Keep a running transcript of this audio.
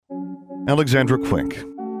Alexandra Quick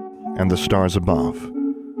and the Stars Above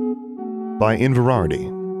by Inverarity,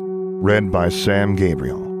 read by Sam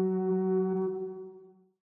Gabriel.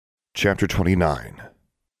 Chapter 29.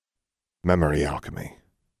 Memory Alchemy.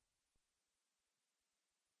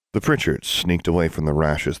 The Pritchards sneaked away from the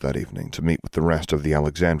Rashes that evening to meet with the rest of the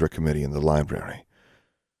Alexandra committee in the library.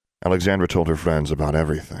 Alexandra told her friends about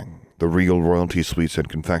everything: the real royalty sweets and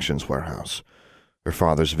confections warehouse, her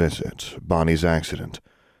father's visit, Bonnie's accident,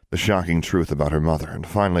 the shocking truth about her mother, and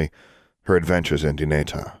finally, her adventures in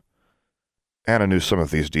Dineta. Anna knew some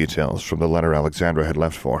of these details from the letter Alexandra had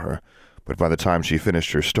left for her, but by the time she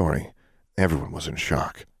finished her story, everyone was in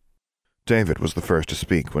shock. David was the first to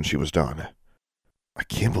speak when she was done. "I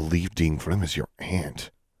can't believe Dean Grimm is your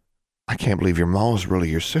aunt." "I can't believe your ma is really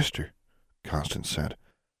your sister," Constance said.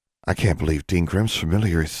 "I can't believe Dean Grimm's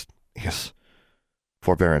familiar is...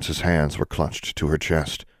 Forbearance's hands were clutched to her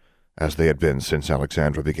chest, as they had been since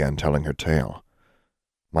Alexandra began telling her tale.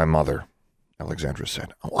 "My mother," Alexandra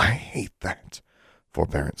said. "Oh, I hate that,"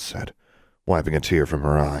 Forbearance said, wiping a tear from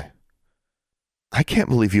her eye. "I can't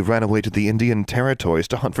believe you ran away to the Indian Territories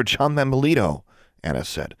to hunt for John Mammalito," Anna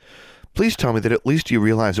said. "Please tell me that at least you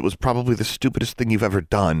realize it was probably the stupidest thing you've ever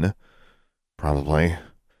done." "Probably."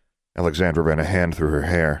 Alexandra ran a hand through her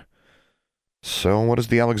hair. "So what does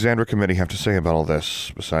the Alexandra committee have to say about all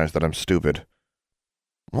this, besides that I'm stupid?"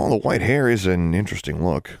 "Well, the white hair is an interesting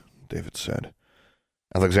look," David said.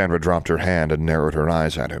 Alexandra dropped her hand and narrowed her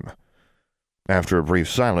eyes at him. After a brief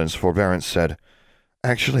silence, Forbearance said,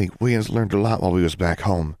 "Actually, we has learned a lot while we was back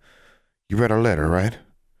home. You read our letter, right?"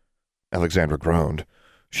 Alexandra groaned.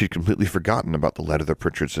 She'd completely forgotten about the letter the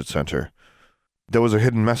Pritchards had sent her. "There was a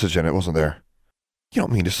hidden message in it, wasn't there?" "You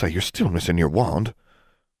don't mean to say you're still missing your wand?"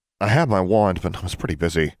 "I had my wand, but I was pretty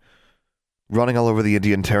busy. Running all over the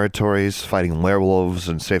Indian Territories, fighting werewolves,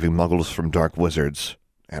 and saving muggles from dark wizards,"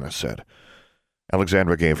 Anna said.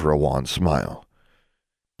 Alexandra gave her a wan smile.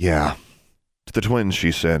 "Yeah." To the twins,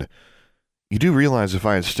 she said, "You do realize if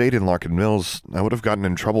I had stayed in Larkin Mills, I would have gotten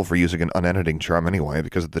in trouble for using an unediting charm anyway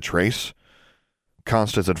because of the trace?"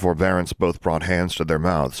 Constance and Forbearance both brought hands to their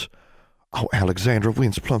mouths. "Oh, Alexandra, we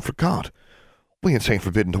plumb forgot. We ain't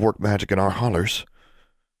forbidden to work magic in our hollers."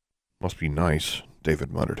 "Must be nice,"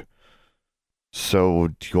 David muttered. "So,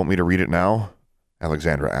 do you want me to read it now?"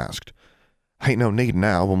 Alexandra asked. "Ain't no need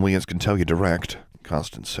now when we can tell you direct,"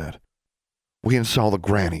 Constance said. "We saw the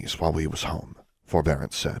grannies while we was home,"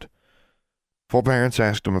 Forbearance said. "Forbearance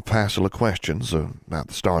asked them a passel of questions about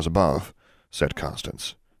the stars above," said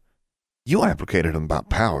Constance. "You applicated them about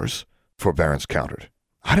powers," Forbearance countered.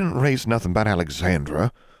 "I didn't raise nothing about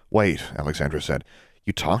Alexandra." "Wait," Alexandra said.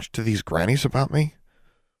 "You talked to these grannies about me?"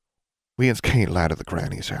 "We can't lie to the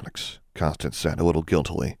grannies, Alex," Constance said, a little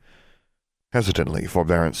guiltily. Hesitantly,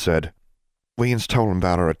 Forbearance said, "We told them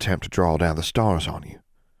about our attempt to draw down the stars on you."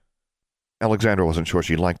 Alexandra wasn't sure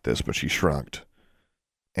she liked this, but she shrugged.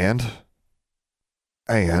 And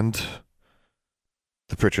the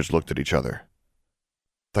Pritchards looked at each other.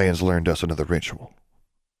 "Thayen's learned us another ritual."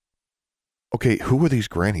 "Okay, who were these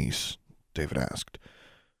grannies?" David asked.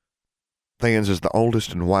 "Thayen's is the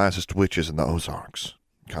oldest and wisest witches in the Ozarks,"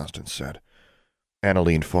 Constance said. Anna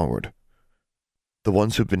leaned forward. "The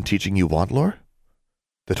ones who've been teaching you wand lore?"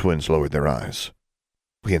 The twins lowered their eyes.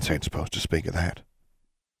 "We ain't supposed to speak of that."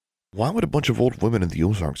 "Why would a bunch of old women in the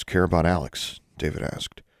Ozarks care about Alex?" David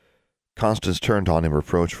asked. Constance turned on him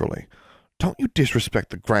reproachfully. "Don't you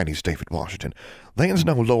disrespect the grannies, David Washington. They's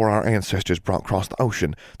no lore our ancestors brought across the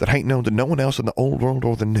ocean that ain't known to no one else in the old world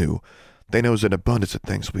or the new. They knows an abundance of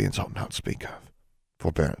things we ought not speak of,"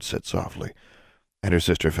 Forbearance said softly, and her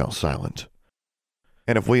sister fell silent.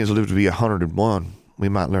 "And if we lived to be 101, we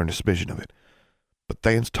might learn a smidgen of it. But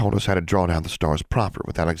they's told us how to draw down the stars proper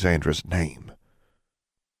with Alexandra's name."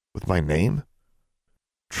 "With my name?"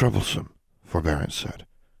 "Troublesome," Forbearance said.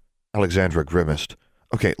 Alexandra grimaced.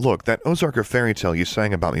 "Okay, look, that Ozarker fairy tale you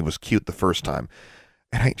sang about me was cute the first time.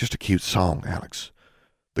 It ain't just a cute song, Alex.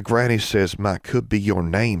 The granny says my could be your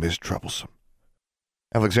name is troublesome."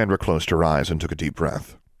 Alexandra closed her eyes and took a deep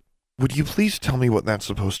breath. "Would you please tell me what that's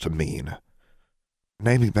supposed to mean?"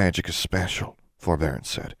 "Naming magic is special," Forbearance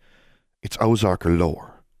said. "It's Ozarker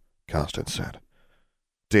lore," Constance said.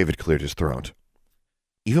 David cleared his throat.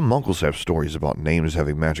 "Even Muggles have stories about names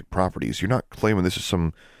having magic properties. You're not claiming this is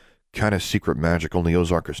some kind of secret magic only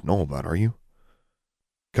Ozarkers know about, are you?"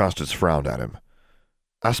 Constance frowned at him.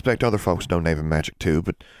 "I expect other folks know naming magic too,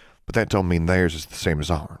 but that don't mean theirs is the same as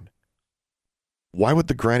ours." "Why would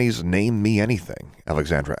the grannies name me anything?"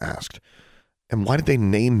 Alexandra asked. "And why did they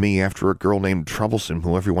name me after a girl named Troublesome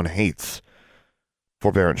who everyone hates?"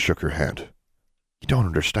 Forbearance shook her head. "You don't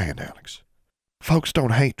understand, Alex. Folks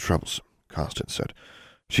don't hate Troublesome. Constance said.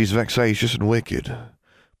 She's vexatious and wicked,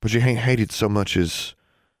 but she ain't hated so much as...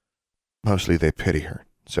 Mostly they pity her,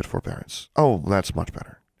 said Forbearance. Oh, that's much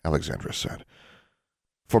better, Alexandra said.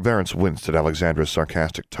 Forbearance winced at Alexandra's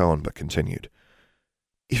sarcastic tone, but continued.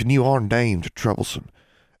 If you are named Troublesome,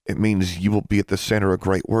 it means you will be at the center of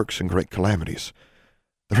great works and great calamities.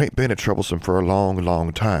 There ain't been a Troublesome for a long,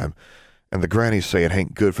 long time, and the grannies say it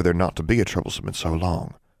ain't good for there not to be a Troublesome in so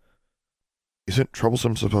long. Isn't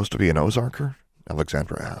Troublesome supposed to be an Ozarker?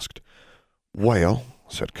 Alexandra asked. Well,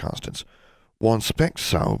 said Constance, one expects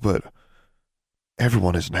so, but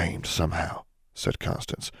everyone is named somehow, said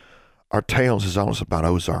Constance. Our tales is always about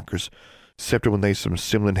Ozarkers, except when they some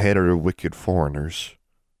simlin-headed or wicked foreigners.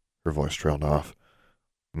 Her voice trailed off.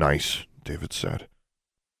 Nice, David said.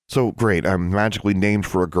 So great, I'm magically named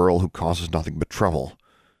for a girl who causes nothing but trouble.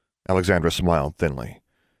 Alexandra smiled thinly.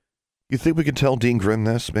 You think we can tell Dean Grimm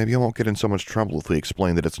this? Maybe I won't get in so much trouble if we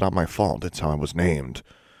explain that it's not my fault, it's how I was named.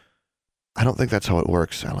 I don't think that's how it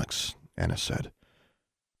works, Alex, Anna said.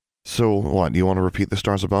 So what, do you want to repeat the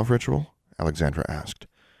Stars Above ritual? Alexandra asked.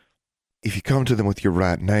 If you come to them with your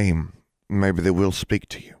right name, maybe they will speak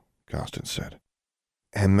to you, Constance said.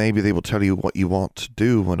 And maybe they will tell you what you want to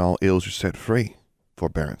do when all ills are set free,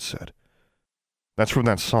 Forbearance said. That's from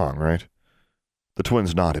that song, right? The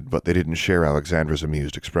twins nodded, but they didn't share Alexandra's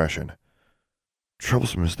amused expression.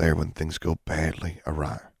 Troublesome is there when things go badly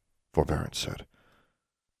awry, Forbearance said.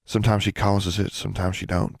 Sometimes she causes it, sometimes she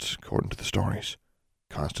don't, according to the stories,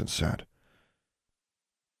 Constance said.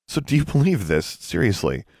 So do you believe this?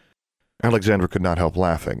 Seriously? Alexandra could not help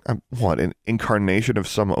laughing. What, an incarnation of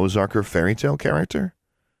some Ozarker fairy tale character?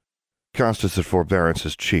 Constance's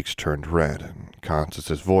Forbearance's cheeks turned red, and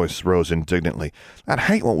Constance's voice rose indignantly. I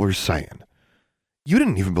hate what we're saying. You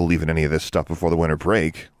didn't even believe in any of this stuff before the winter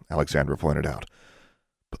break, Alexandra pointed out.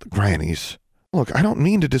 But the grannies... Look, I don't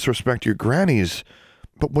mean to disrespect your grannies,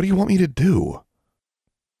 but what do you want me to do?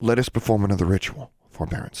 Let us perform another ritual,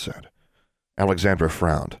 Forbearance said. Alexandra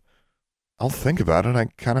frowned. I'll think about it. I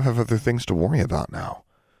kind of have other things to worry about now.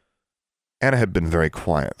 Anna had been very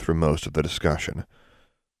quiet through most of the discussion.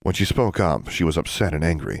 When she spoke up, she was upset and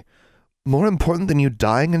angry. More important than you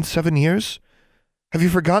dying in 7 years? Have you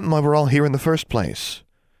forgotten why we're all here in the first place?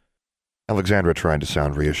 Alexandra tried to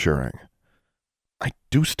sound reassuring. I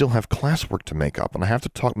do still have classwork to make up, and I have to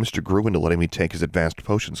talk Mr. Grew into letting me take his advanced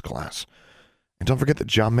potions class. And don't forget that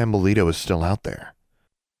John Mambolito is still out there.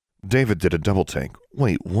 David did a double take.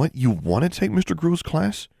 Wait, what? You want to take Mr. Grew's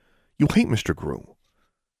class? You hate Mr. Grew.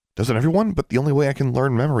 Doesn't everyone? But the only way I can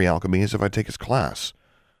learn memory alchemy is if I take his class.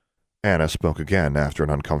 Anna spoke again after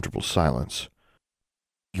an uncomfortable silence.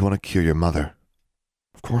 You want to cure your mother?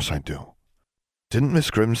 Of course I do. Didn't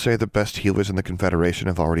Miss Grimm say the best healers in the Confederation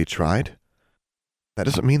have already tried? That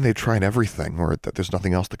doesn't mean they've tried everything, or that there's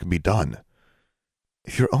nothing else that can be done.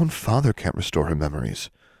 If your own father can't restore her memories,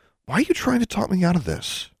 why are you trying to talk me out of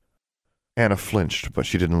this? Anna flinched, but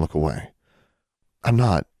she didn't look away. I'm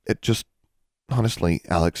not. It just... Honestly,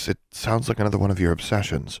 Alex, it sounds like another one of your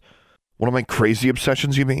obsessions. One of my crazy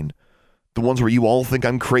obsessions, you mean? The ones where you all think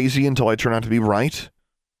I'm crazy until I turn out to be right?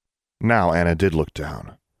 Now Anna did look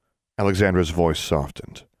down. Alexandra's voice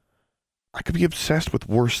softened. I could be obsessed with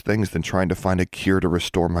worse things than trying to find a cure to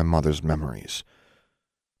restore my mother's memories.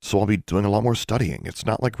 So I'll be doing a lot more studying. It's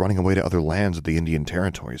not like running away to other lands of the Indian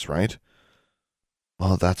territories, right?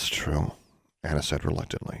 Well, that's true, Anna said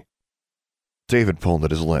reluctantly. David pulled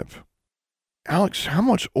at his lip. Alex, how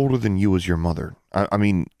much older than you is your mother? I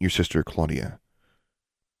mean, your sister Claudia.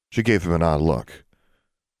 She gave him an odd look.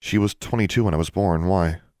 She was 22 when I was born.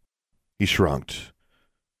 Why? He shrugged.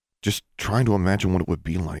 Just trying to imagine what it would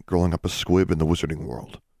be like growing up a squib in the wizarding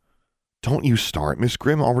world. Don't you start. Miss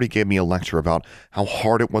Grimm already gave me a lecture about how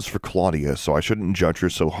hard it was for Claudia, so I shouldn't judge her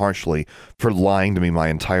so harshly for lying to me my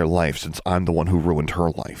entire life since I'm the one who ruined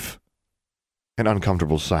her life. An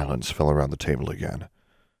uncomfortable silence fell around the table again.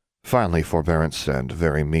 Finally, Forbearance said,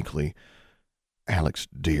 very meekly, Alex,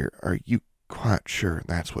 dear, are you quite sure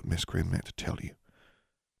that's what Miss Grimm meant to tell you?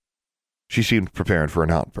 She seemed prepared for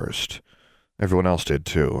an outburst. Everyone else did,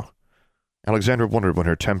 too. Alexandra wondered when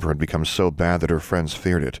her temper had become so bad that her friends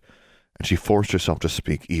feared it, and she forced herself to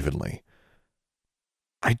speak evenly.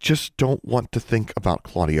 I just don't want to think about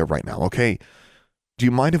Claudia right now, okay? Do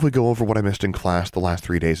you mind if we go over what I missed in class the last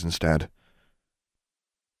 3 days instead?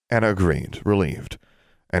 Anna agreed, relieved,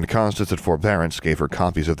 and Constance and Forbearance gave her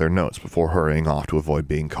copies of their notes before hurrying off to avoid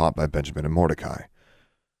being caught by Benjamin and Mordecai.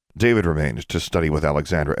 David remained to study with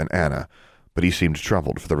Alexandra and Anna, but he seemed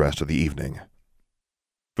troubled for the rest of the evening.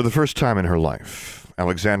 For the first time in her life,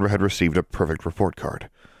 Alexandra had received a perfect report card.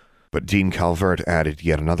 But Dean Calvert added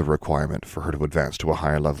yet another requirement for her to advance to a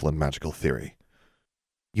higher level in magical theory.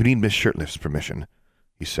 "You need Miss Shirtlift's permission,"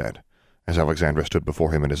 he said, as Alexandra stood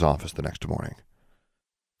before him in his office the next morning.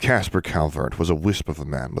 Caspar Calvert was a wisp of a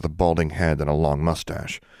man with a balding head and a long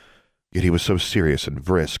mustache, yet he was so serious and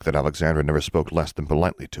brisk that Alexandra never spoke less than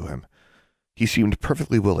politely to him. He seemed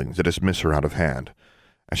perfectly willing to dismiss her out of hand,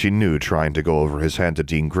 as she knew trying to go over his head to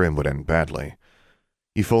Dean Grimm would end badly.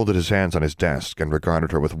 He folded his hands on his desk and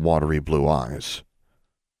regarded her with watery blue eyes.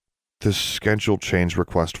 "This schedule change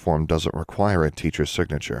request form doesn't require a teacher's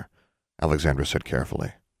signature," Alexandra said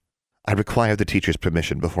carefully. "I require the teacher's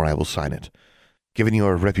permission before I will sign it. Given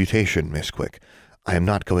your reputation, Miss Quick, I am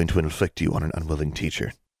not going to inflict you on an unwilling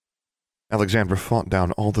teacher." Alexandra fought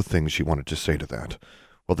down all the things she wanted to say to that,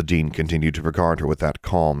 while the dean continued to regard her with that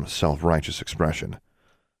calm, self-righteous expression.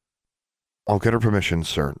 "I'll get her permission,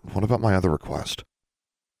 sir. What about my other request?"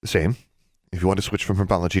 "The same. If you want to switch from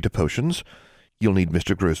herbology to potions, you'll need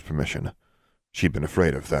Mr. Grew's permission." She'd been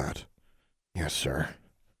afraid of that. "Yes, sir."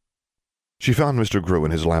 She found Mr. Grew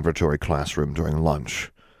in his laboratory classroom during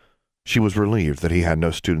lunch. She was relieved that he had no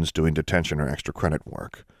students doing detention or extra credit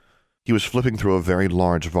work. He was flipping through a very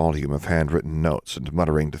large volume of handwritten notes and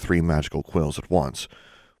muttering to 3 magical quills at once,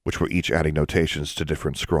 which were each adding notations to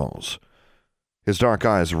different scrolls. His dark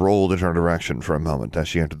eyes rolled in her direction for a moment as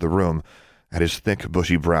she entered the room, and his thick,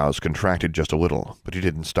 bushy brows contracted just a little, but he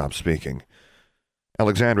didn't stop speaking.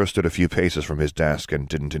 Alexandra stood a few paces from his desk and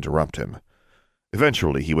didn't interrupt him.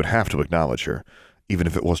 Eventually, he would have to acknowledge her, even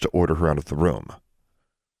if it was to order her out of the room.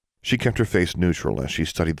 She kept her face neutral as she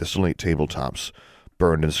studied the slate tabletops,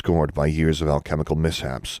 burned and scored by years of alchemical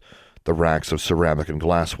mishaps, the racks of ceramic and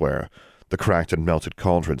glassware, the cracked and melted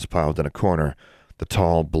cauldrons piled in a corner, the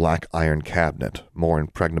tall, black iron cabinet, more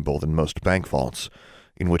impregnable than most bank vaults,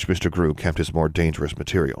 in which Mr. Grew kept his more dangerous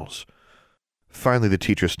materials. Finally, the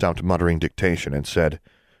teacher stopped muttering dictation and said,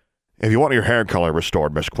 "If you want your hair color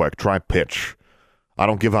restored, Miss Quick, try pitch. I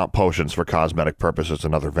don't give out potions for cosmetic purposes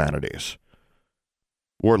and other vanities."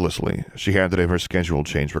 Wordlessly, she handed him her schedule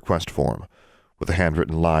change request form, with a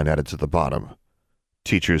handwritten line added to the bottom.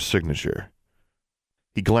 Teacher's signature.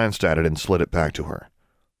 He glanced at it and slid it back to her.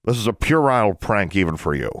 "This is a puerile prank even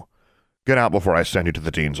for you. Get out before I send you to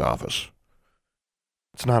the dean's office."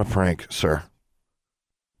 "It's not a prank, sir."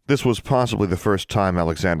 This was possibly the first time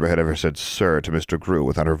Alexandra had ever said sir to Mr. Grew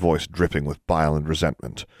without her voice dripping with bile and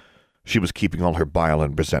resentment. She was keeping all her bile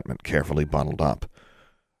and resentment carefully bottled up.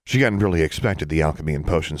 She hadn't really expected the alchemy and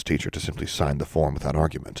potions teacher to simply sign the form without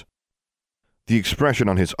argument. The expression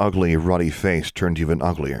on his ugly, ruddy face turned even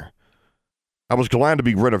uglier. "I was glad to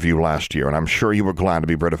be rid of you last year, and I'm sure you were glad to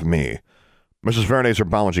be rid of me. Mrs. Verday's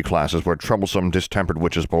herbology class is where troublesome, distempered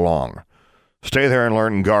witches belong. Stay there and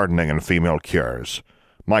learn gardening and female cures.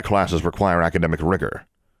 My classes require academic rigor."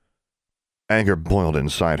 Anger boiled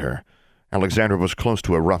inside her. Alexandra was close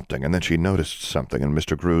to erupting, and then she noticed something in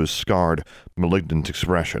Mr. Grew's scarred, malignant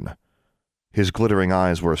expression. His glittering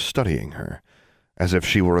eyes were studying her, as if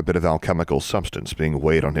she were a bit of alchemical substance being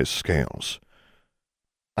weighed on his scales.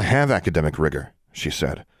 "I have academic rigor," she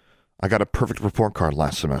said. "I got a perfect report card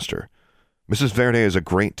last semester. Mrs. Verde is a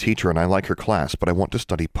great teacher and I like her class, but I want to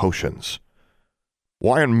study potions."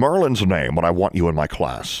 "Why in Merlin's name would I want you in my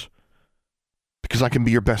class?" "Because I can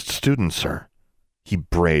be your best student, sir." He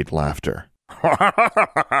brayed laughter.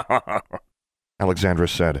 Alexandra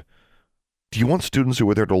said, "Do you want students who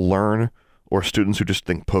are there to learn, or students who just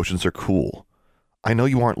think potions are cool? I know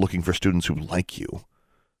you aren't looking for students who like you."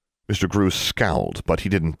 Mr. Grew scowled, but he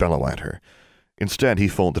didn't bellow at her. Instead, he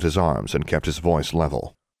folded his arms and kept his voice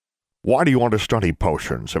level. "Why do you want to study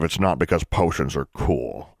potions if it's not because potions are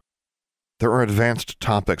cool?" "There are advanced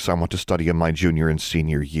topics I want to study in my junior and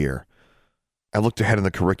senior year. I looked ahead in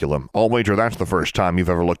the curriculum. I'll wager that's the first time you've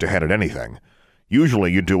ever looked ahead at anything. Usually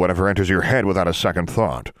you do whatever enters your head without a second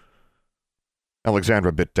thought."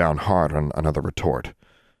 Alexandra bit down hard on another retort.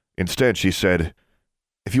 Instead, she said,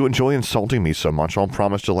 "If you enjoy insulting me so much, I'll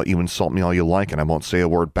promise to let you insult me all you like and I won't say a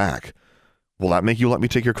word back. Will that make you let me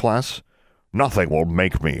take your class?" "Nothing will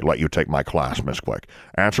make me let you take my class, Miss Quick.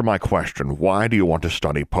 Answer my question. Why do you want to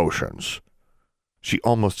study potions?" She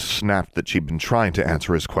almost snapped that she'd been trying to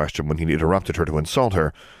answer his question when he interrupted her to insult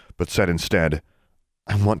her, but said instead,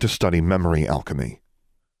 "I want to study memory alchemy."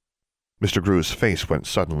 Mr. Grew's face went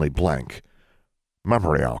suddenly blank.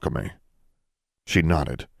 "Memory alchemy?" She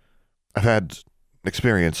nodded. "I've had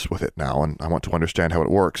experience with it now, and I want to understand how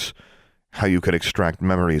it works, how you could extract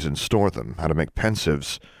memories and store them, how to make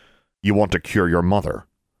pensives." "You want to cure your mother?"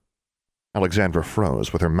 Alexandra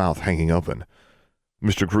froze, with her mouth hanging open.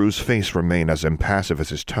 Mr. Grew's face remained as impassive as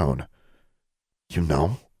his tone. "You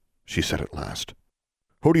know?" she said at last.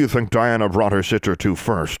 Who do you think Diana brought her sister to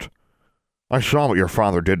first? I saw what your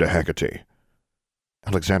father did to Hecate."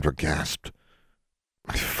 Alexandra gasped.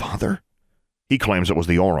 "My father?" "He claims it was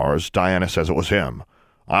the Aurors. Diana says it was him.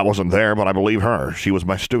 I wasn't there, but I believe her. She was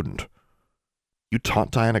my student." "You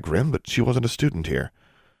taught Diana Grimm, but she wasn't a student here."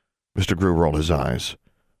 Mr. Grew rolled his eyes.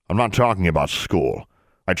 "I'm not talking about school.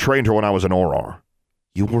 I trained her when I was an Auror."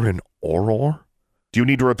 "You were an Auror?" "Do you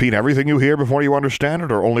need to repeat everything you hear before you understand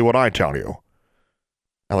it, or only what I tell you?"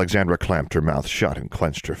 Alexandra clamped her mouth shut and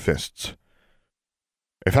clenched her fists.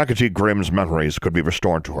 "If Hecate Grimm's memories could be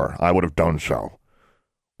restored to her, I would have done so.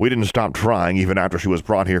 We didn't stop trying even after she was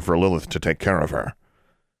brought here for Lilith to take care of her."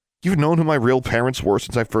 "You've known who my real parents were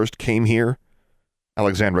since I first came here?"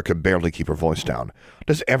 Alexandra could barely keep her voice down.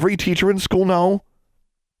 "Does every teacher in school know?"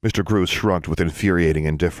 Mr. Grew shrugged with infuriating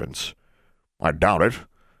indifference. "I doubt it.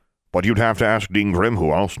 But you'd have to ask Dean Grimm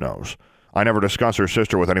who else knows. I never discuss her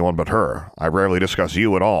sister with anyone but her. I rarely discuss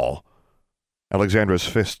you at all." Alexandra's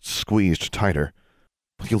fists squeezed tighter.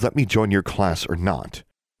 "Will you let me join your class or not?"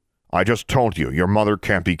 "I just told you, your mother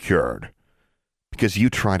can't be cured." "Because you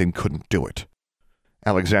tried and couldn't do it."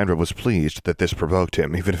 Alexandra was pleased that this provoked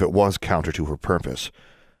him, even if it was counter to her purpose.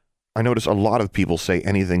 "I notice a lot of people say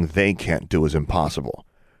anything they can't do is impossible."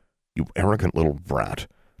 "You arrogant little brat.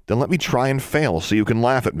 Then let me try and fail so you can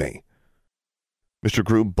laugh at me." Mr.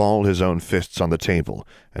 Grew balled his own fists on the table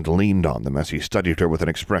and leaned on them as he studied her with an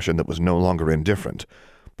expression that was no longer indifferent,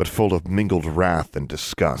 but full of mingled wrath and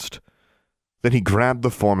disgust. Then he grabbed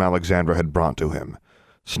the form Alexandra had brought to him,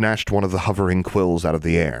 snatched one of the hovering quills out of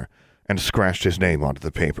the air, and scratched his name onto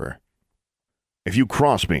the paper. "If you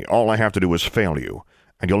cross me, all I have to do is fail you,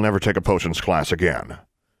 and you'll never take a potions class again."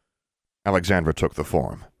 Alexandra took the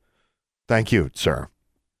form. "Thank you, sir."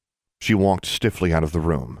 She walked stiffly out of the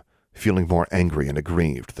room, feeling more angry and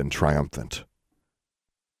aggrieved than triumphant.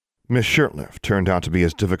 Miss Shirtliff turned out to be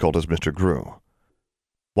as difficult as Mr. Grew.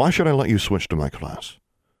 "Why should I let you switch to my class?"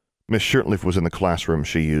 Miss Shirtliff was in the classroom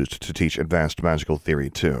she used to teach Advanced Magical Theory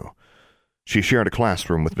 2. She shared a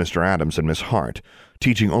classroom with Mr. Adams and Miss Hart,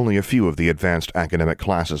 teaching only a few of the advanced academic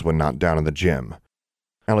classes when not down in the gym.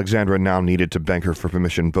 Alexandra now needed to beg her for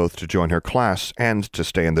permission both to join her class and to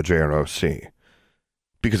stay in the JROC.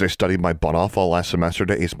 "Because I studied my butt off all last semester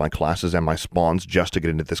to ace my classes and my spawns just to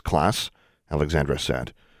get into this class," Alexandra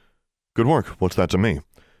said. "Good work. What's that to me?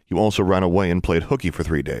 You also ran away and played hooky for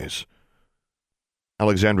 3 days."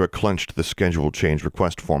 Alexandra clenched the schedule change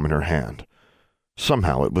request form in her hand.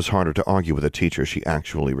 Somehow it was harder to argue with a teacher she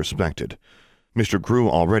actually respected. Mr. Grew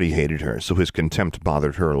already hated her, so his contempt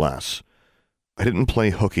bothered her less. "I didn't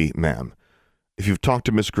play hooky, ma'am. If you've talked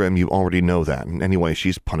to Miss Grimm, you already know that, and anyway,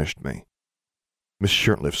 she's punished me." Miss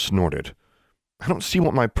Shirtliff snorted. "I don't see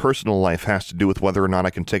what my personal life has to do with whether or not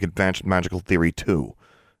I can take Advanced Magical Theory 2,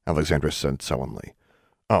 Alexandra said sullenly.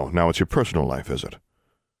 "Oh, now it's your personal life, is it?"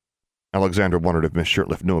 Alexandra wondered if Miss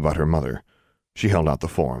Shirtliff knew about her mother. She held out the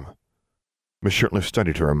form. Miss Shirtliff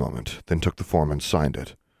studied her a moment, then took the form and signed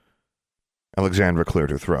it. Alexandra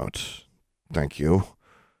cleared her throat. "Thank you.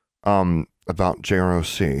 About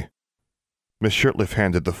JROC." Miss Shirtliff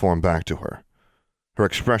handed the form back to her. Her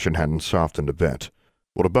expression hadn't softened a bit.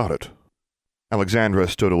 "What about it?" Alexandra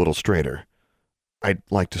stood a little straighter. "I'd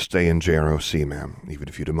like to stay in JROC, ma'am, even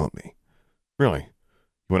if you demote me." "Really?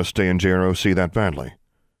 You want to stay in JROC that badly?"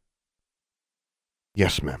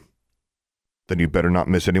 "Yes, ma'am." "Then you'd better not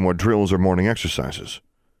miss any more drills or morning exercises."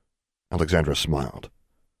 Alexandra smiled.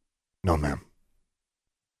 "No, ma'am."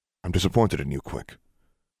 "I'm disappointed in you, Quick."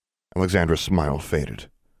 Alexandra's smile faded.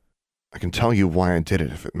 "I can tell you why I did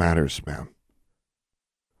it if it matters, ma'am."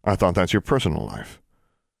 "I thought that's your personal life."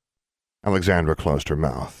 Alexandra closed her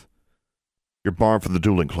mouth. "You're barred for the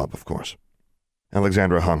dueling club, of course."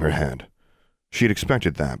 Alexandra hung her head. She'd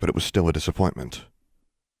expected that, but it was still a disappointment.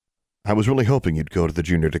 "I was really hoping you'd go to the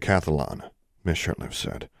junior decathlon," Miss Shirtliff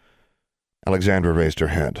said. Alexandra raised her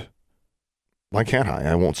head. "Why can't I?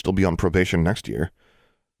 I won't still be on probation next year."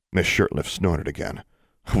 Miss Shirtliff snorted again.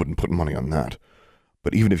 "I wouldn't put money on that.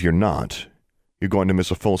 But even if you're not, you're going to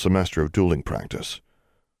miss a full semester of dueling practice.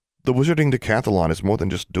 The Wizarding Decathlon is more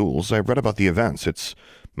than just duels. I read about the events. It's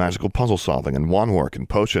magical puzzle solving and wand work and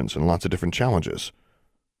potions and lots of different challenges."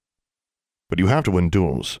 "But you have to win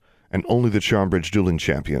duels, and only the Charmbridge dueling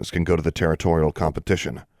champions can go to the territorial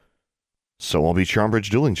competition." "So I'll be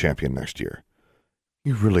Charmbridge dueling champion next year."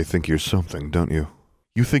 "You really think you're something, don't you?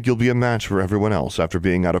 You think you'll be a match for everyone else after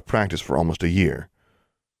being out of practice for almost a year."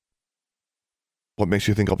 "What makes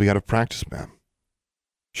you think I'll be out of practice, ma'am?"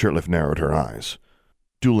 Shirtliff narrowed her eyes.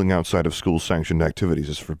 "Dueling outside of school-sanctioned activities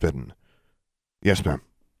is forbidden." "Yes, ma'am."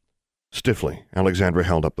 Stiffly, Alexandra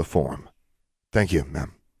held up the form. "Thank you,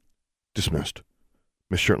 ma'am." Dismissed.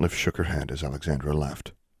 Miss Shirtliff shook her head as Alexandra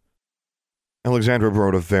left. Alexandra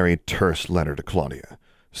wrote a very terse letter to Claudia,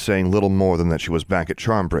 saying little more than that she was back at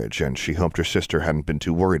Charmbridge and she hoped her sister hadn't been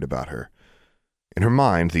too worried about her. In her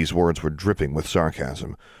mind, these words were dripping with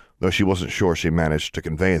sarcasm, though she wasn't sure she managed to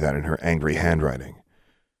convey that in her angry handwriting.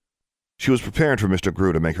 She was prepared for Mr.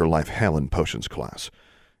 Grew to make her life hell in potions class.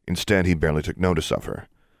 Instead, he barely took notice of her.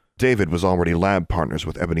 David was already lab partners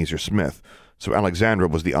with Ebenezer Smith, so Alexandra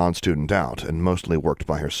was the odd student out and mostly worked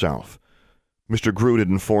by herself. Mr. Grew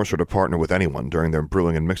didn't force her to partner with anyone during their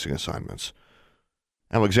brewing and mixing assignments.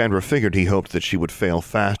 Alexandra figured he hoped that she would fail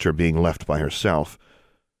faster being left by herself.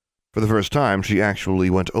 For the first time, she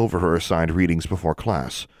actually went over her assigned readings before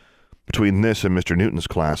class. Between this and Mr. Newton's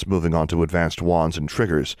class moving on to advanced wands and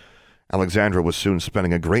triggers, Alexandra was soon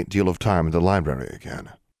spending a great deal of time in the library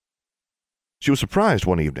again. She was surprised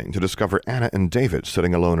one evening to discover Anna and David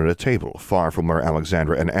sitting alone at a table far from where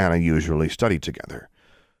Alexandra and Anna usually studied together.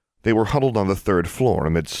 They were huddled on the third floor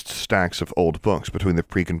amidst stacks of old books between the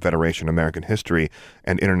pre-Confederation American history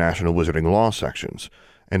and international wizarding law sections,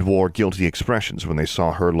 and wore guilty expressions when they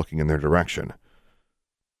saw her looking in their direction.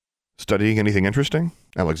 "Studying anything interesting?"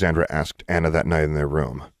 Alexandra asked Anna that night in their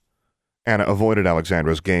room. Anna avoided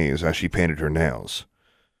Alexandra's gaze as she painted her nails.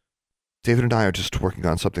 "David and I are just working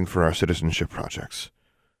on something for our citizenship projects."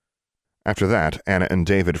 After that, Anna and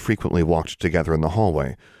David frequently walked together in the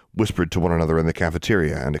hallway, whispered to one another in the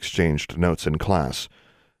cafeteria, and exchanged notes in class.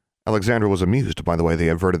 Alexandra was amused by the way they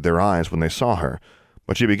averted their eyes when they saw her,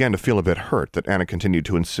 but she began to feel a bit hurt that Anna continued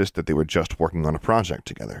to insist that they were just working on a project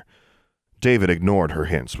together. David ignored her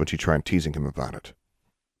hints when she tried teasing him about it.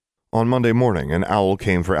 On Monday morning, an owl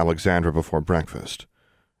came for Alexandra before breakfast.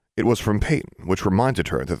 It was from Peyton, which reminded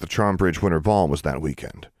her that the Charmbridge Winter Ball was that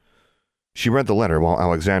weekend. She read the letter while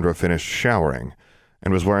Alexandra finished showering,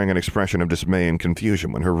 and was wearing an expression of dismay and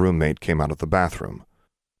confusion when her roommate came out of the bathroom.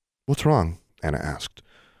 "What's wrong?" Anna asked.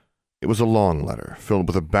 It was a long letter, filled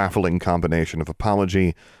with a baffling combination of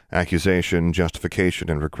apology, accusation, justification,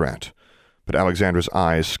 and regret, but Alexandra's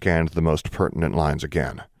eyes scanned the most pertinent lines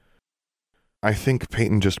again. "I think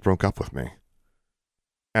Peyton just broke up with me."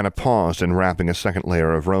 Anna paused in wrapping a second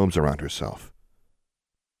layer of robes around herself.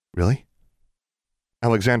 "Really?"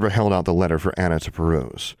 Alexandra held out the letter for Anna to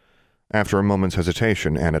peruse. After a moment's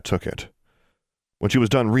hesitation, Anna took it. When she was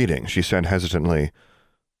done reading, she said hesitantly,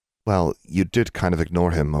 "Well, you did kind of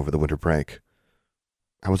ignore him over the winter break.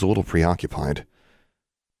 I was a little preoccupied.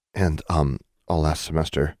 And, all last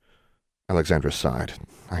semester." Alexandra sighed.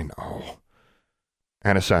 "I know."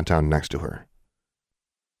 Anna sat down next to her.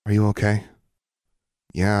 "Are you okay?"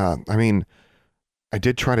 "Yeah, I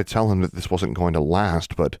did try to tell him that this wasn't going to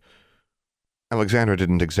last, but..." Alexandra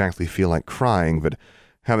didn't exactly feel like crying, but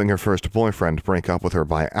having her first boyfriend break up with her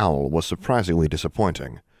by owl was surprisingly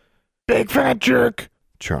disappointing. "Big fat jerk,"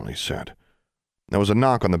 Charlie said. There was a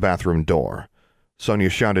knock on the bathroom door. Sonia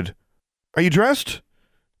shouted, "Are you dressed?"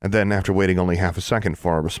 And then, after waiting only half a second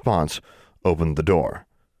for a response, opened the door.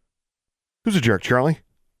 "Who's a jerk, Charlie?"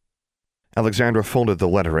 Alexandra folded the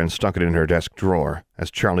letter and stuck it in her desk drawer as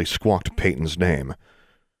Charlie squawked Peyton's name.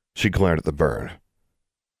 She glared at the bird.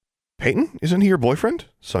 "Peyton? Isn't he your boyfriend?"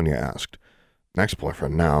 Sonia asked.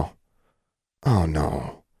 "Ex-boyfriend now." "Oh,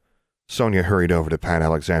 no." Sonia hurried over to pat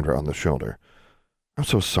Alexandra on the shoulder. "I'm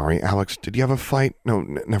so sorry, Alex. Did you have a fight?" "No,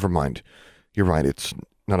 never mind. You're right, it's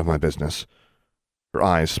none of my business." Her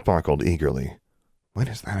eyes sparkled eagerly. When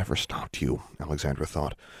has that ever stopped you? Alexandra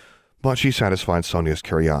thought. But she satisfied Sonia's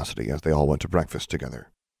curiosity as they all went to breakfast together.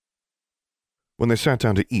 When they sat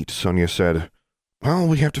down to eat, Sonia said, "Well,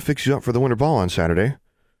 we have to fix you up for the winter ball on Saturday."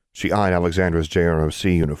 She eyed Alexandra's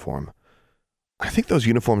JROC uniform. "I think those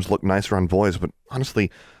uniforms look nicer on boys, but honestly,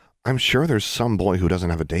 I'm sure there's some boy who doesn't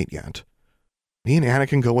have a date yet." "Me and Anna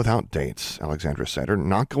can go without dates," Alexandra said, "or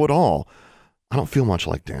not go at all. I don't feel much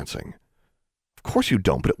like dancing." "Of course you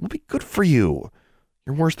don't, but it will be good for you.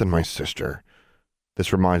 You're worse than my sister."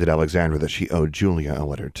 This reminded Alexandra that she owed Julia a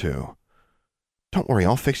letter, too. "Don't worry,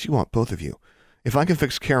 I'll fix you up, both of you. If I can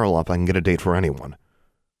fix Carol up, I can get a date for anyone."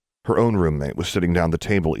 Her own roommate was sitting down the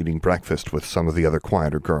table eating breakfast with some of the other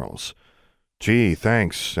quieter girls. "Gee,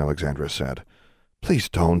 thanks," Alexandra said. "Please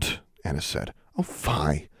don't," Anna said. "Oh,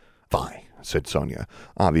 fie." "Fie," said Sonia,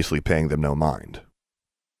 obviously paying them no mind.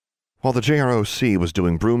 While the JROC was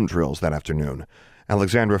doing broom drills that afternoon,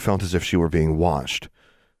 Alexandra felt as if she were being watched.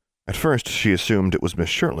 At first, she assumed it was Miss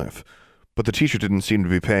Shirtliff, but the teacher didn't seem to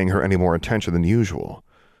be paying her any more attention than usual.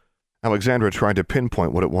 Alexandra tried to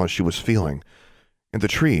pinpoint what it was she was feeling. In the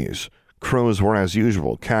trees, crows were as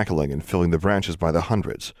usual, cackling and filling the branches by the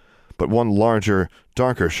hundreds, but one larger,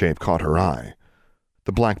 darker shape caught her eye.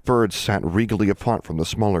 The black birds sat regally apart from the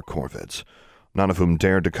smaller corvids, none of whom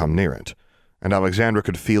dared to come near it, and Alexandra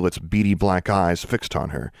could feel its beady black eyes fixed on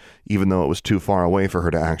her, even though it was too far away for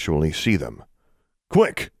her to actually see them.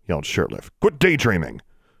 "Quick!" yelled Shirtliff. "Quit daydreaming!"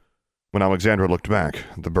 When Alexandra looked back,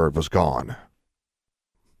 the bird was gone.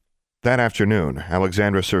 That afternoon,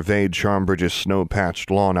 Alexandra surveyed Charmbridge's snow-patched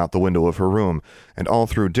lawn out the window of her room, and all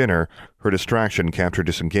through dinner, her distraction kept her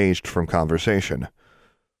disengaged from conversation.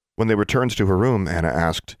 When they returned to her room, Anna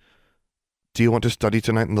asked, "Do you want to study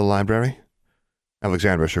tonight in the library?"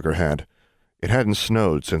 Alexandra shook her head. It hadn't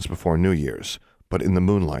snowed since before New Year's, but in the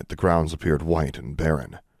moonlight the grounds appeared white and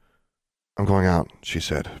barren. "I'm going out," she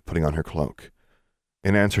said, putting on her cloak.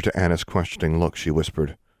 In answer to Anna's questioning look, she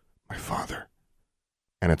whispered, "My father."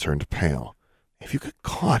 Anna turned pale. "If you get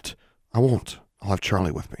caught—" "I won't. I'll have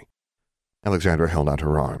Charlie with me." Alexandra held out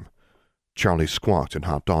her arm. Charlie squawked and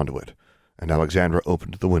hopped onto it, and Alexandra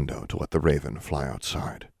opened the window to let the raven fly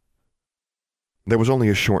outside. There was only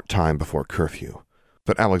a short time before curfew,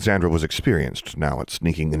 but Alexandra was experienced now at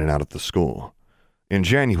sneaking in and out of the school. In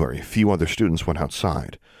January, few other students went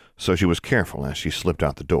outside, so she was careful as she slipped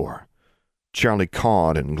out the door. Charlie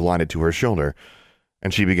cawed and glided to her shoulder,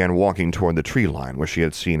 and she began walking toward the tree line where she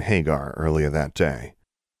had seen Hagar earlier that day.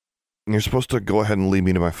 "You're supposed to go ahead and lead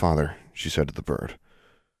me to my father," she said to the bird.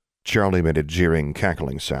 Charlie made a jeering,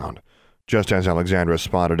 cackling sound, just as Alexandra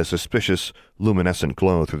spotted a suspicious, luminescent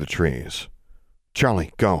glow through the trees.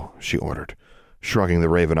 "Charlie, go," she ordered, shrugging the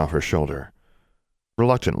raven off her shoulder.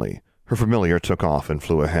 Reluctantly, her familiar took off and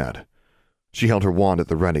flew ahead. She held her wand at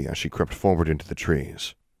the ready as she crept forward into the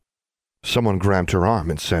trees. Someone grabbed her arm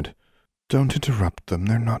and said, "Don't interrupt them,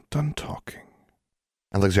 they're not done talking."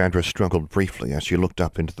 Alexandra struggled briefly as she looked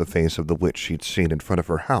up into the face of the witch she'd seen in front of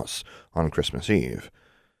her house on Christmas Eve.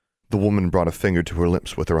 The woman brought a finger to her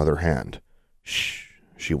lips with her other hand. "Shh,"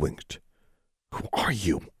 she winked. "Who are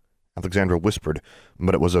you?" Alexandra whispered,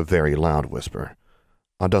 but it was a very loud whisper.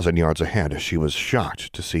 A dozen yards ahead, she was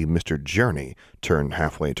shocked to see Mr. Journey turn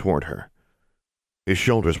halfway toward her. His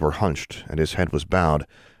shoulders were hunched, and his head was bowed,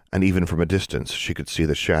 and even from a distance she could see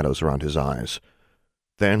the shadows around his eyes.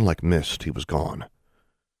 Then, like mist, he was gone.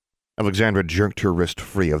 Alexandra jerked her wrist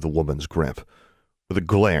free of the woman's grip. With a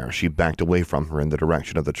glare, she backed away from her in the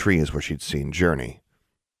direction of the trees where she'd seen Journey.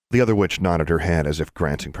 The other witch nodded her head as if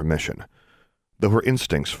granting permission. Though her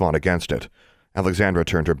instincts fought against it, Alexandra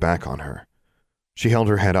turned her back on her. She held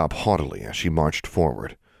her head up haughtily as she marched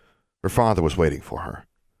forward. Her father was waiting for her.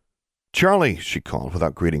 "Charlie," she called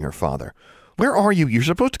without greeting her father. "Where are you? You're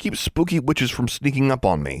supposed to keep spooky witches from sneaking up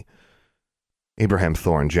on me." Abraham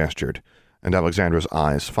Thorne gestured, and Alexandra's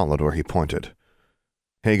eyes followed where he pointed.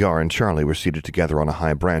 Hagar and Charlie were seated together on a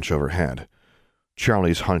high branch overhead.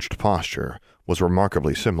 Charlie's hunched posture was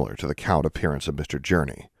remarkably similar to the cowed appearance of Mr.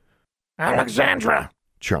 Journey. "Alexandra!"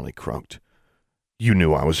 Charlie croaked. "You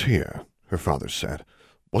knew I was here," her father said.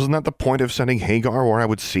 "Wasn't that the point of sending Hagar where I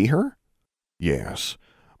would see her?" "Yes,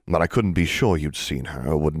 but I couldn't be sure you'd seen her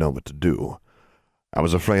or would know what to do. I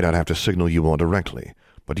was afraid I'd have to signal you more directly,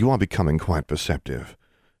 but you are becoming quite perceptive.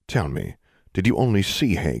 Tell me, did you only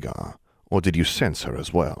see Hagar, or did you sense her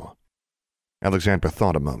as well?" Alexandra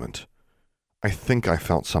thought a moment. "I think I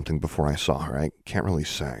felt something before I saw her. I can't really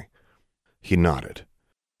say." He nodded.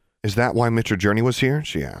 "Is that why Mr. Journey was here?"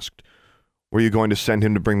 she asked. "Were you going to send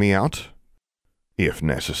him to bring me out?" "If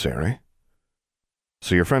necessary."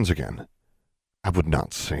 "So you're friends again?" "I would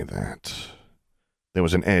not say that." There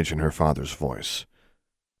was an edge in her father's voice.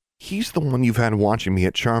 "He's the one you've had watching me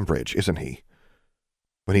at Charmbridge, isn't he?"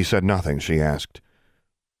 When he said nothing, she asked,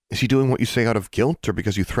 "Is he doing what you say out of guilt or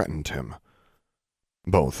because you threatened him?"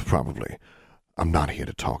 "Both, probably. I'm not here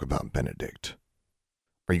to talk about Benedict."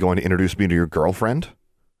 "Are you going to introduce me to your girlfriend?"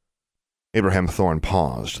 Abraham Thorne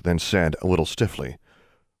paused, then said a little stiffly,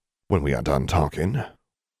 "When we are done talking.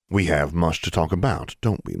 We have much to talk about,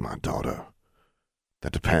 don't we, my daughter?"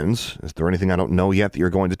 "That depends. Is there anything I don't know yet that you're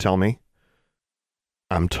going to tell me?"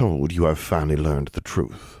 "I'm told you have finally learned the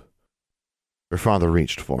truth." Her father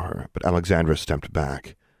reached for her, but Alexandra stepped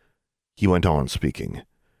back. He went on speaking.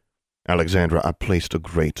 "Alexandra, I placed a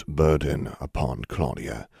great burden upon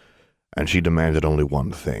Claudia, and she demanded only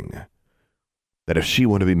one thing. That if she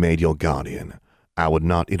were to be made your guardian, I would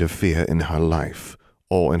not interfere in her life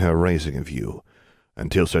or in her raising of you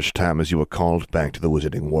until such time as you were called back to the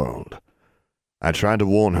wizarding world. I tried to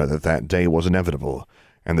warn her that that day was inevitable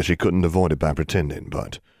and that she couldn't avoid it by pretending,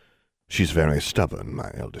 but she's very stubborn,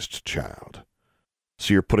 my eldest child."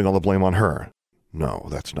 "So you're putting all the blame on her?" "No,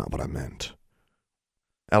 that's not what I meant."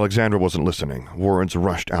 Alexandra wasn't listening. Words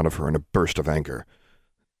rushed out of her in a burst of anger.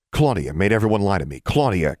 "Claudia made everyone lie to me.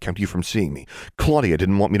 Claudia kept you from seeing me. Claudia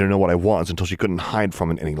didn't want me to know what I was until she couldn't hide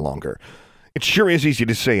from it any longer. It sure is easy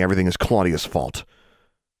to say everything is Claudia's fault.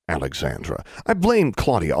 Alexandra. I blame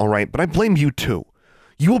Claudia, all right, but I blame you too.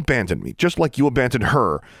 You abandoned me, just like you abandoned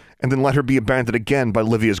her, and then let her be abandoned again by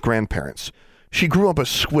Livia's grandparents. She grew up a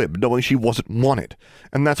squib, knowing she wasn't wanted,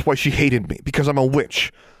 and that's why she hated me, because I'm a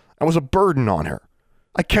witch. I was a burden on her.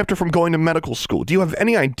 I kept her from going to medical school. Do you have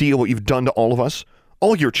any idea what you've done to all of us?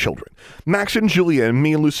 All your children. Max and Julia and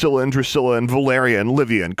me and Lucilla and Drusilla and Valeria and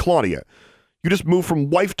Livia and Claudia. You just move from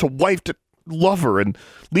wife to lover and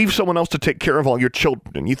leave someone else to take care of all your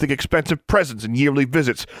children, and you think expensive presents and yearly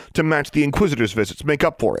visits to match the Inquisitor's visits make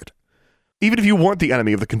up for it. Even if you weren't the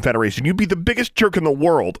enemy of the Confederation, you'd be the biggest jerk in the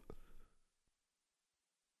world.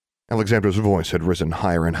 Alexandra's voice had risen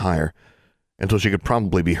higher and higher, until she could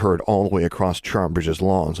probably be heard all the way across Charmbridge's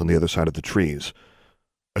lawns on the other side of the trees,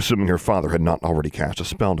 assuming her father had not already cast a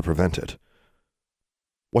spell to prevent it.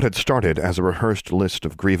 What had started as a rehearsed list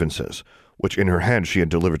of grievances, which in her head she had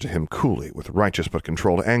delivered to him coolly with righteous but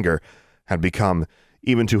controlled anger, had become,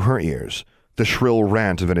 even to her ears, the shrill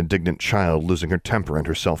rant of an indignant child losing her temper and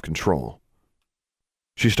her self-control.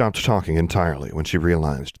 She stopped talking entirely when she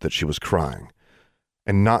realized that she was crying,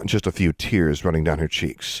 and not just a few tears running down her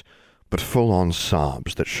cheeks, but full-on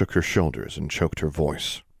sobs that shook her shoulders and choked her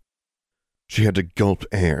voice. She had to gulp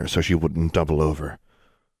air so she wouldn't double over.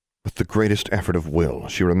 With the greatest effort of will,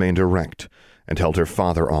 she remained erect and held her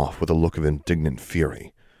father off with a look of indignant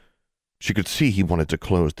fury. She could see he wanted to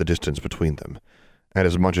close the distance between them, and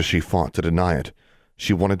as much as she fought to deny it,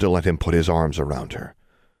 she wanted to let him put his arms around her.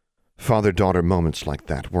 Father-daughter moments like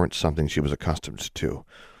that weren't something she was accustomed to,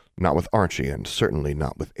 not with Archie and certainly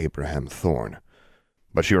not with Abraham Thorne.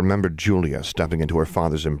 But she remembered Julia stepping into her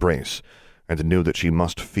father's embrace and knew that she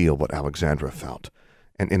must feel what Alexandra felt,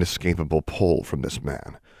 an inescapable pull from this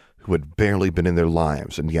man, who had barely been in their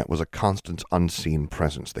lives and yet was a constant unseen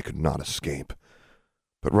presence they could not escape.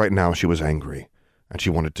 But right now she was angry, and she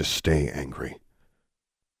wanted to stay angry.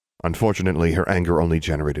 Unfortunately, her anger only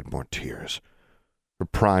generated more tears. Her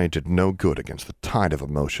pride did no good against the tide of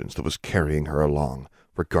emotions that was carrying her along,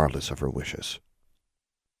 regardless of her wishes.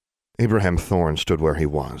 Abraham Thorne stood where he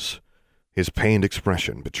was. His pained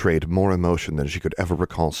expression betrayed more emotion than she could ever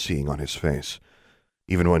recall seeing on his face,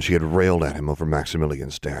 even when she had railed at him over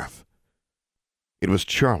Maximilian's death. It was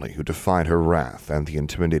Charlie who defied her wrath and the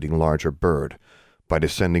intimidating larger bird by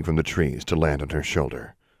descending from the trees to land on her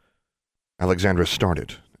shoulder. Alexandra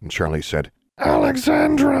started, and Charlie said,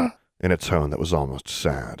 Alexandra! in a tone that was almost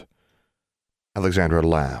sad. Alexandra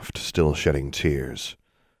laughed, still shedding tears.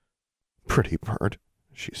 Pretty bird,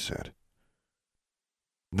 she said.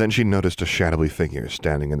 Then she noticed a shadowy figure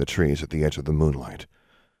standing in the trees at the edge of the moonlight.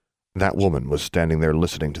 That woman was standing there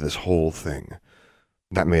listening to this whole thing.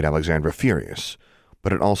 That made Alexandra furious,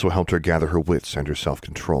 but it also helped her gather her wits and her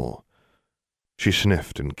self-control. She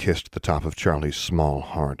sniffed and kissed the top of Charlie's small,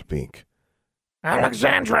 hard beak.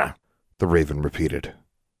 Alexandra! The raven repeated.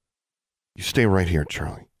 You stay right here,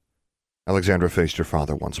 Charlie. Alexandra faced her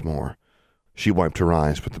father once more. She wiped her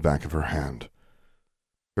eyes with the back of her hand.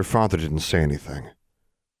 Her father didn't say anything.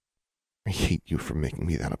 I hate you for making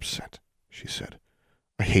me that upset, she said.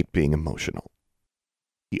 I hate being emotional.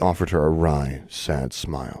 He offered her a wry, sad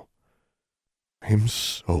smile. I'm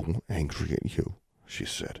so angry at you, she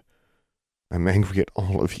said. I'm angry at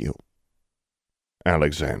all of you.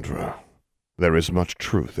 Alexandra, there is much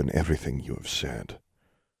truth in everything you have said.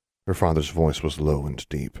 Her father's voice was low and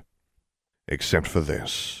deep. Except for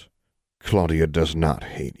this, Claudia does not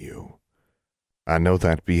hate you. I know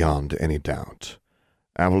that beyond any doubt.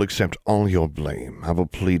 I will accept all your blame. I will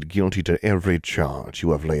plead guilty to every charge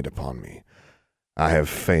you have laid upon me. I have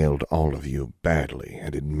failed all of you badly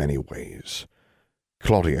and in many ways.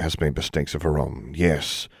 Claudia has made mistakes of her own.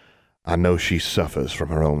 Yes, I know she suffers from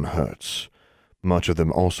her own hurts, much of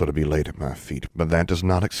them also to be laid at my feet, but that does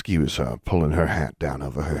not excuse her pulling her hat down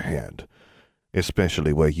over her head,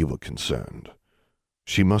 especially where you were concerned.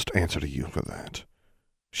 She must answer to you for that.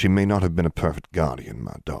 She may not have been a perfect guardian,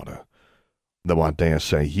 my daughter, though I dare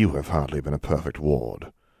say you have hardly been a perfect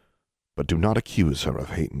ward. But do not accuse her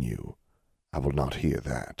of hating you. I will not hear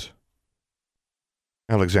that.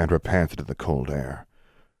 Alexandra panted in the cold air.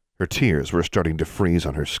 Her tears were starting to freeze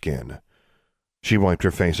on her skin. She wiped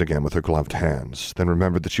her face again with her gloved hands, then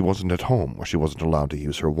remembered that she wasn't at home where she wasn't allowed to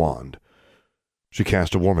use her wand. She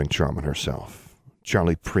cast a warming charm on herself.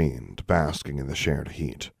 Charlie preened, basking in the shared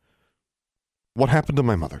heat. What happened to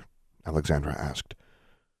my mother? Alexandra asked.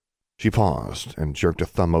 She paused and jerked a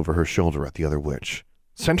thumb over her shoulder at the other witch.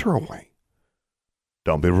 Send her away.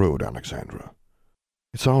 Don't be rude, Alexandra.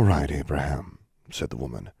 It's all right, Abraham, said the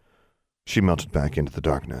woman. She melted back into the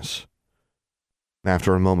darkness.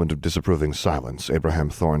 After a moment of disapproving silence,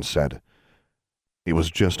 Abraham Thorne said, It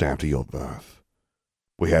was just after your birth.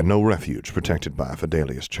 We had no refuge protected by a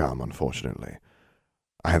Fidelius charm, unfortunately.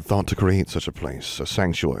 I had thought to create such a place, a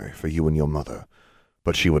sanctuary for you and your mother,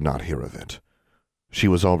 but she would not hear of it. She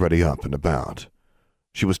was already up and about.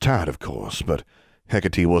 She was tired, of course, but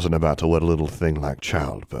Hecate wasn't about to let a little thing like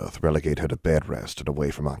childbirth relegate her to bed rest and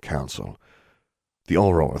away from our council. The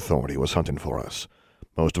Auror Authority was hunting for us.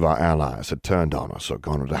 Most of our allies had turned on us or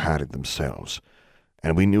gone into hiding themselves,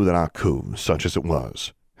 and we knew that our coup, such as it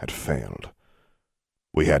was, had failed.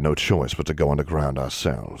 We had no choice but to go underground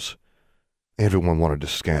ourselves. Everyone wanted to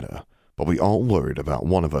scatter, but we all worried about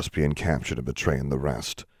one of us being captured and betraying the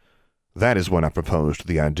rest. That is when I proposed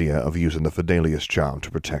the idea of using the Fidelius charm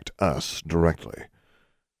to protect us directly,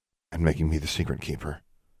 and making me the secret keeper.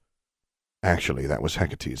 Actually, that was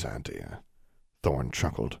Hecate's idea. Thorn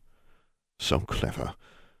chuckled. So clever.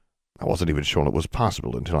 I wasn't even sure it was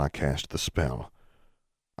possible until I cast the spell.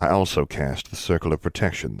 I also cast the Circle of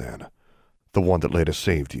Protection then, the one that later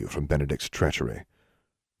saved you from Benedict's treachery.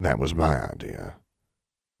 That was my idea.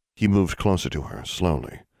 He moved closer to her,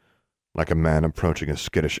 slowly, like a man approaching a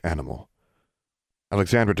skittish animal.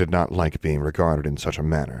 Alexandra did not like being regarded in such a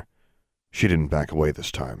manner. She didn't back away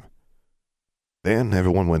this time. Then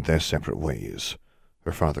everyone went their separate ways,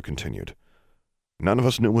 her father continued. None of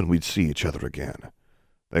us knew when we'd see each other again,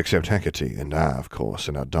 except Hecate and I, of course,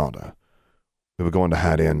 and our daughter. We were going to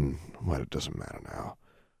hide in, well, it doesn't matter now.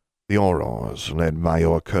 The Aurors, led by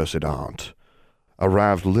your accursed aunt,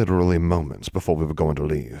 arrived literally moments before we were going to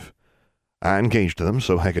leave. I engaged them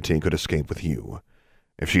so Hecate could escape with you.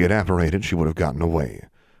 If she had apparated, she would have gotten away,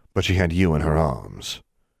 but she had you in her arms.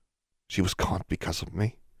 She was caught because of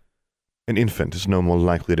me. An infant is no more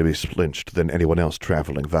likely to be splinched than anyone else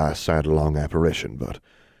traveling via sidelong apparition, but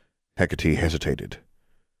Hecate hesitated.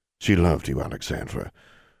 She loved you, Alexandra.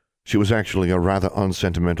 She was actually a rather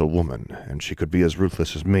unsentimental woman, and she could be as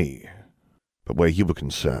ruthless as me. But where you were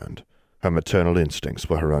concerned, her maternal instincts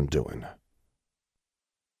were her undoing.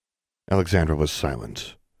 Alexandra was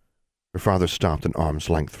silent. Her father stopped an arm's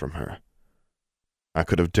length from her. I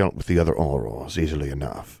could have dealt with the other Aurors easily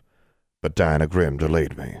enough, but Diana Grimm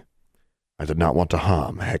delayed me. I did not want to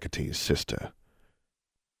harm Hecate's sister.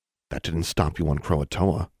 That didn't stop you on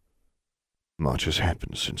Croatoa. Much has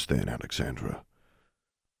happened since then, Alexandra.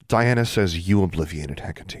 Diana says you obliviated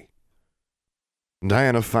Hecate.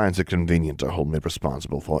 Diana finds it convenient to hold me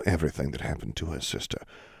responsible for everything that happened to her sister.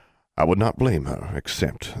 I would not blame her,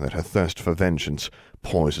 except that her thirst for vengeance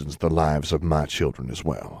poisons the lives of my children as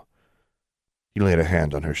well. He laid a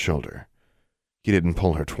hand on her shoulder. He didn't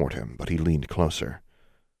pull her toward him, but he leaned closer.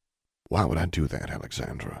 Why would I do that,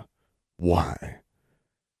 Alexandra? Why?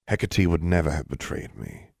 Hecate would never have betrayed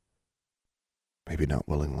me. Maybe not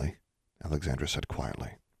willingly, Alexandra said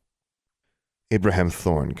quietly. Abraham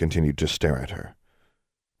Thorn continued to stare at her.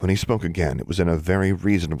 When he spoke again, it was in a very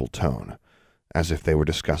reasonable tone, as if they were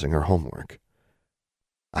discussing her homework.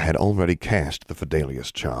 I had already cast the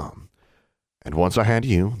Fidelius charm, and once I had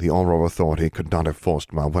you, the Auror Authority could not have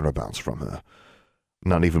forced my whereabouts from her,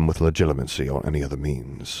 not even with legitimacy or any other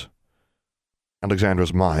means.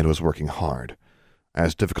 Alexandra's mind was working hard,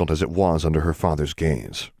 as difficult as it was under her father's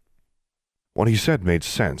gaze. What he said made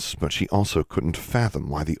sense, but she also couldn't fathom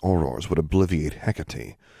why the Aurors would obliviate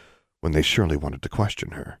Hecate when they surely wanted to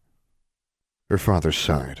question her. Her father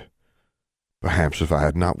sighed. Perhaps if I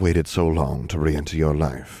had not waited so long to re-enter your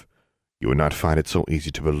life, you would not find it so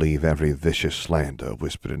easy to believe every vicious slander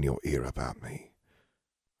whispered in your ear about me.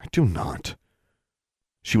 I do not.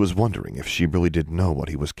 She was wondering if she really did know what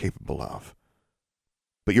he was capable of.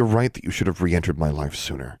 But you're right that you should have re-entered my life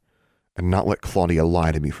sooner, and not let Claudia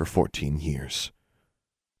lie to me for 14 years.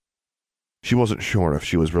 She wasn't sure if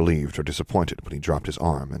she was relieved or disappointed when he dropped his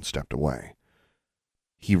arm and stepped away.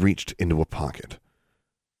 He reached into a pocket.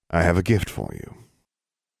 I have a gift for you.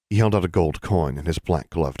 He held out a gold coin in his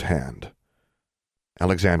black-gloved hand.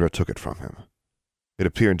 Alexandra took it from him. It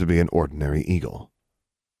appeared to be an ordinary eagle.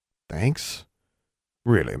 Thanks?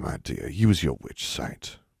 Really, my dear, use your witch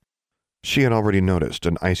sight. She had already noticed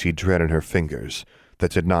an icy dread in her fingers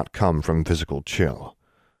that did not come from physical chill.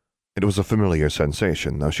 It was a familiar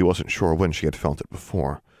sensation, though she wasn't sure when she had felt it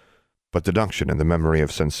before. But deduction and the memory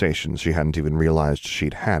of sensations she hadn't even realized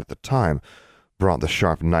she'd had at the time brought the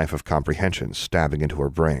sharp knife of comprehension stabbing into her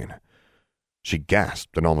brain. She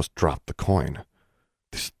gasped and almost dropped the coin.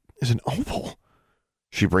 This is an opal.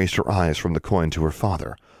 She raised her eyes from the coin to her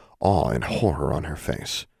father, awe and horror on her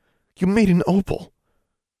face. You made an opal.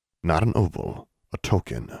 Not an opal, a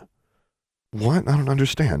token. What? I don't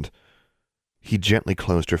understand. He gently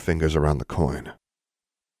closed her fingers around the coin.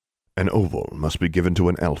 An oval must be given to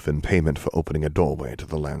an elf in payment for opening a doorway to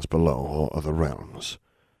the lands below or other realms.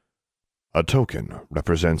 A token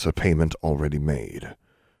represents a payment already made.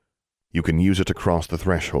 You can use it to cross the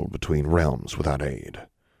threshold between realms without aid.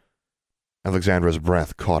 Alexandra's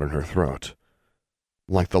breath caught in her throat,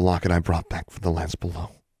 like the locket I brought back from the lands below.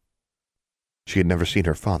 She had never seen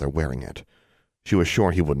her father wearing it. She was sure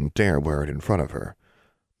he wouldn't dare wear it in front of her,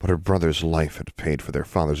 but her brother's life had paid for their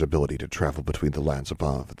father's ability to travel between the lands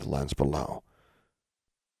above and the lands below.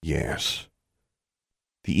 Yes.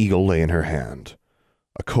 The eagle lay in her hand,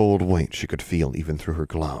 a cold weight she could feel even through her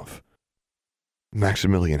glove.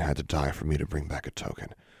 Maximilian had to die for me to bring back a token,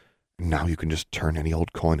 and now you can just turn any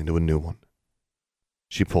old coin into a new one.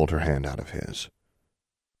 She pulled her hand out of his.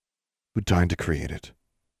 Who died to create it?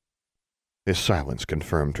 His silence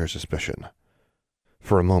confirmed her suspicion.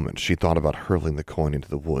 For a moment she thought about hurling the coin into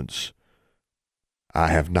the woods. I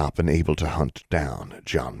have not been able to hunt down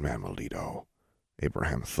John Manuelito,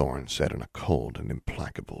 Abraham Thorne said in a cold and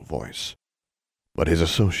implacable voice. But his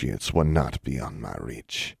associates were not beyond my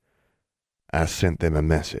reach. I sent them a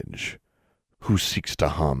message. Who seeks to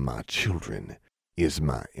harm my children is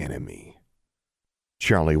my enemy.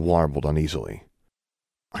 Charlie warbled uneasily.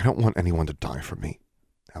 I don't want anyone to die for me,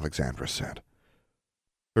 Alexandra said.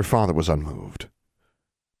 Her father was unmoved.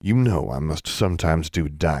 You know I must sometimes do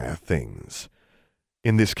dire things.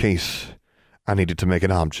 In this case, I needed to make an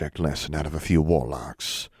object lesson out of a few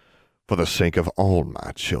warlocks, for the sake of all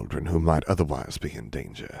my children who might otherwise be in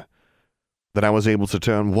danger. That I was able to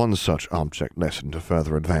turn one such object lesson to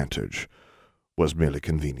further advantage was merely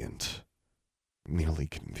convenient. Merely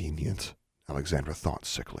convenient, Alexandra thought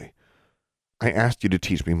sickly. I asked you to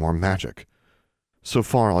teach me more magic. So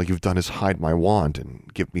far all you've done is hide my wand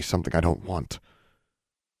and give me something I don't want.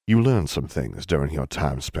 You learned some things during your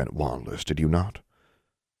time spent wandless, did you not?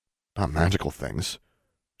 Not magical things.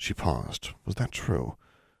 She paused. Was that true?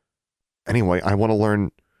 Anyway, I want to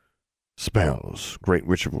learn spells, great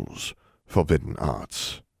rituals, forbidden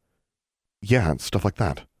arts. Yeah, stuff like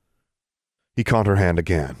that. He caught her hand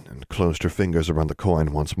again and closed her fingers around the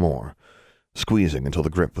coin once more, squeezing until the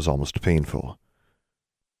grip was almost painful.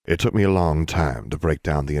 It took me a long time to break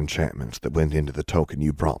down the enchantments that went into the token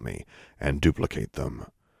you brought me and duplicate them.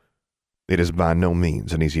 It is by no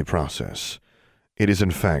means an easy process. It is,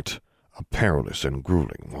 in fact, a perilous and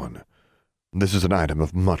grueling one. This is an item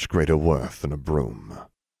of much greater worth than a broom.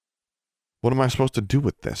 What am I supposed to do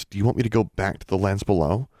with this? Do you want me to go back to the lands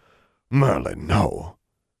below? Merlin, no.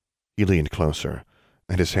 He leaned closer,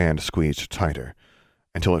 and his hand squeezed tighter,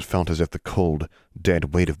 until it felt as if the cold,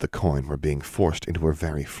 dead weight of the coin were being forced into her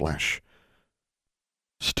very flesh.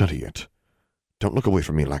 Study it. Don't look away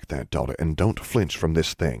from me like that, daughter, and don't flinch from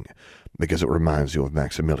this thing, because it reminds you of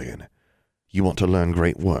Maximilian. You want to learn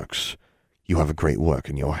great works. You have a great work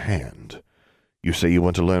in your hand. You say you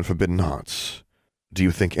want to learn forbidden arts. Do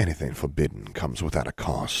you think anything forbidden comes without a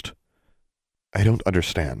cost? I don't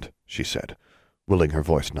understand, she said, willing her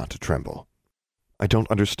voice not to tremble. I don't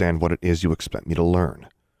understand what it is you expect me to learn.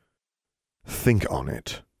 Think on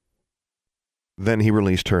it. Then he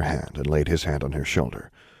released her hand and laid his hand on her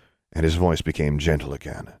shoulder, and his voice became gentle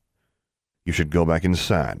again. You should go back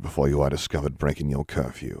inside before you are discovered breaking your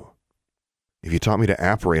curfew. If you taught me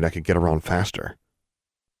to apparate, I could get around faster.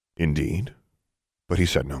 Indeed. But he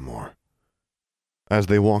said no more. As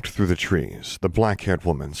they walked through the trees, the black-haired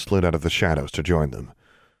woman slid out of the shadows to join them.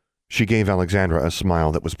 She gave Alexandra a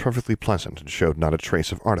smile that was perfectly pleasant and showed not a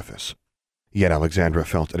trace of artifice. Yet Alexandra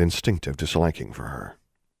felt an instinctive disliking for her.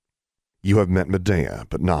 You have met Medea,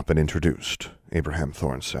 but not been introduced, Abraham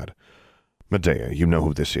Thorne said. Medea, you know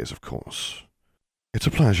who this is, of course. It's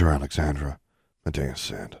a pleasure, Alexandra, Medea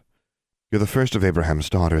said. You're the first of Abraham's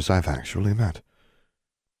daughters I've actually met.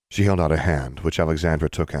 She held out a hand, which Alexandra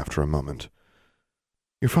took after a moment.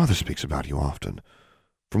 Your father speaks about you often.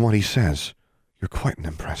 From what he says, you're quite an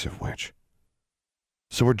impressive witch.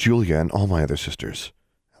 So are Julia and all my other sisters,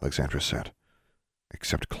 Alexandra said.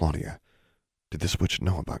 Except Claudia. Did this witch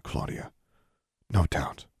know about Claudia? No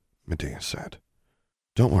doubt, Medea said.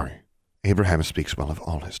 Don't worry. Abraham speaks well of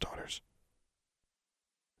all his daughters.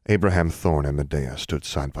 Abraham Thorne and Medea stood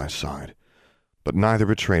side by side, but neither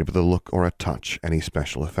betrayed with a look or a touch any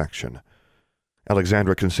special affection.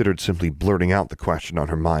 Alexandra considered simply blurting out the question on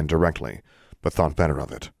her mind directly, but thought better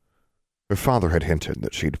of it. Her father had hinted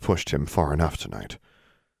that she'd pushed him far enough tonight.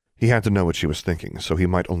 He had to know what she was thinking, so he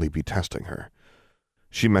might only be testing her.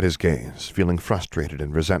 She met his gaze, feeling frustrated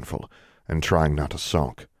and resentful, and trying not to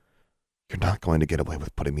sulk. You're not going to get away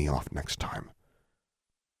with putting me off next time.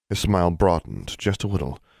 His smile broadened just a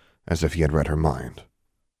little, as if he had read her mind.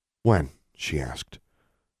 When? She asked.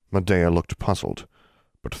 Medea looked puzzled,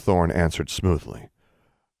 But Thorn answered smoothly,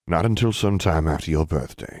 "Not until some time after your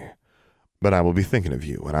birthday. But I will be thinking of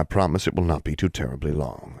you, and I promise it will not be too terribly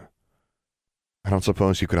long." "I don't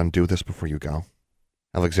suppose you could undo this before you go?"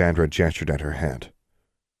 Alexandra gestured at her head.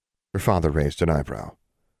 Her father raised an eyebrow.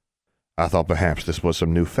 "I thought perhaps this was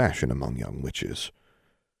some new fashion among young witches."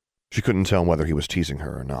 She couldn't tell whether he was teasing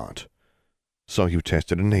her or not. "So you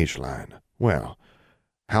tested an age line. Well,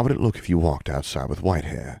 how would it look if you walked outside with white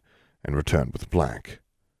hair and returned with black?"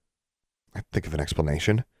 "I'd think of an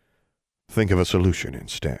explanation." "Think of a solution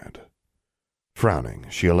instead." Frowning,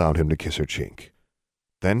 she allowed him to kiss her cheek.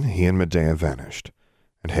 Then he and Medea vanished,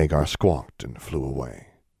 and Hagar squawked and flew away.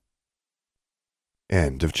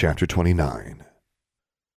 End of chapter 29.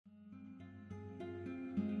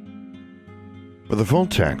 For the full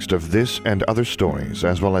text of this and other stories,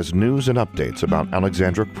 as well as news and updates about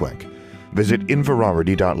Alexandra Quick, visit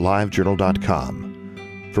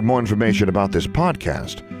infirarity.livejournal.com. For more information about this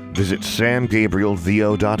podcast, visit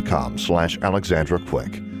samgabrielvo.com/Alexandra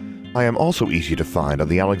Quick. I am also easy to find on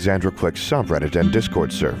the Alexandra Quick subreddit and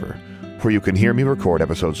Discord server, where you can hear me record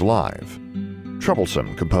episodes live.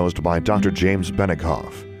 Troublesome, composed by Dr. James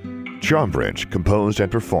Benighoff. Charmbridge, composed and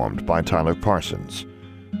performed by Tyler Parsons.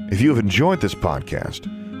 If you have enjoyed this podcast,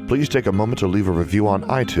 please take a moment to leave a review on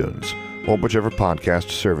iTunes or whichever podcast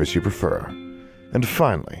service you prefer. And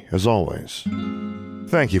finally, as always,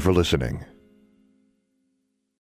 thank you for listening.